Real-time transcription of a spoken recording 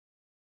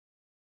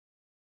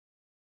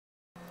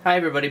Hi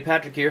everybody,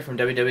 Patrick here from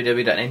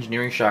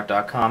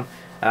www.engineeringshock.com.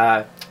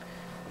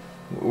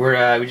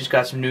 We just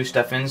got some new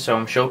stuff in, so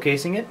I'm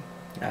showcasing it.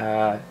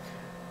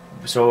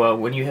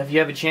 When if you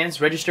have a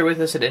chance, register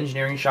with us at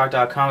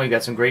engineeringshock.com. We've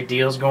got some great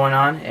deals going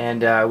on,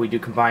 and we do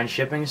combined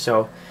shipping.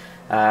 So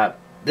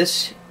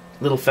this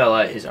little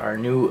fella is our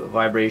new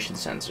vibration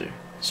sensor.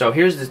 So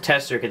here's the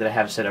test circuit that I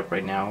have set up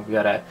right now. We've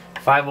got a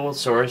 5-volt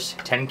source,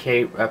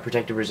 10K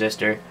protective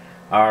resistor,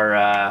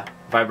 our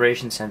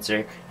vibration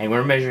sensor, and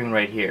we're measuring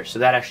right here. So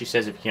that actually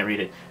says, if you can't read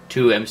it,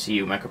 2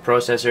 MCU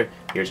microprocessor.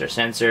 Here's our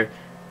sensor,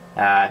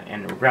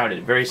 and we're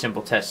grounded. Very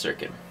simple test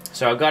circuit.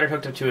 So I've got it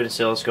hooked up to an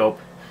oscilloscope,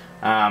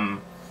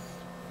 and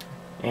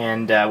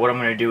what I'm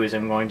going to do is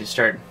I'm going to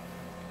start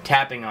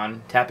tapping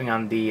on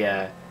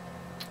the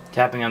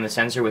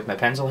sensor with my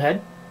pencil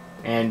head,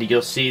 and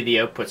you'll see the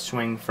output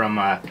swing from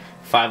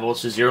 5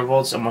 volts to 0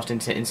 volts almost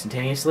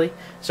instantaneously.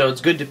 So it's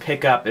good to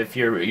pick up if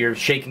you're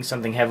shaking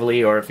something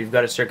heavily, or if you've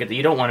got a circuit that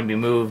you don't want to be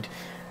moved.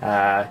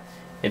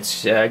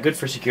 It's good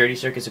for security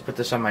circuits. I put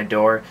this on my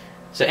door.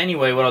 So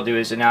anyway, what I'll do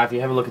is, now if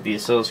you have a look at the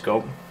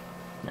oscilloscope,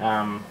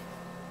 I'll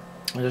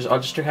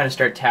just kind of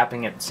start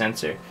tapping at the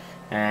sensor,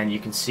 and you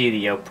can see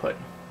the output.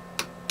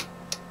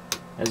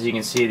 As you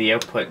can see, the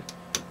output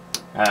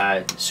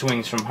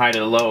swings from high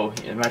to low.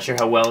 I'm not sure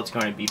how well it's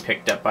going to be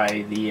picked up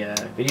by the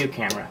video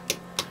camera,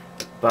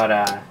 but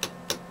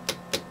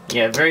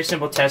yeah, very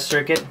simple test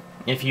circuit.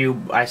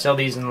 I sell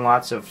these in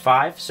lots of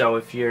 5, so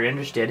if you're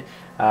interested,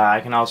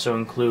 I can also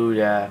include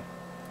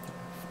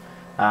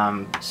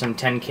some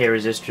 10K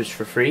resistors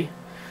for free.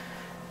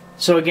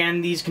 So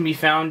again, these can be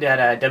found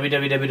at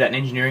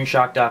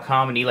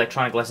www.engineeringshock.com and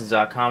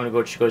electroniclessons.com, and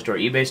it goes to our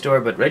eBay store.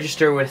 But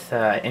register with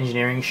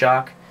Engineering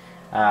Shock,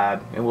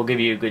 and we'll give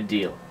you a good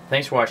deal.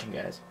 Thanks for watching,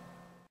 guys.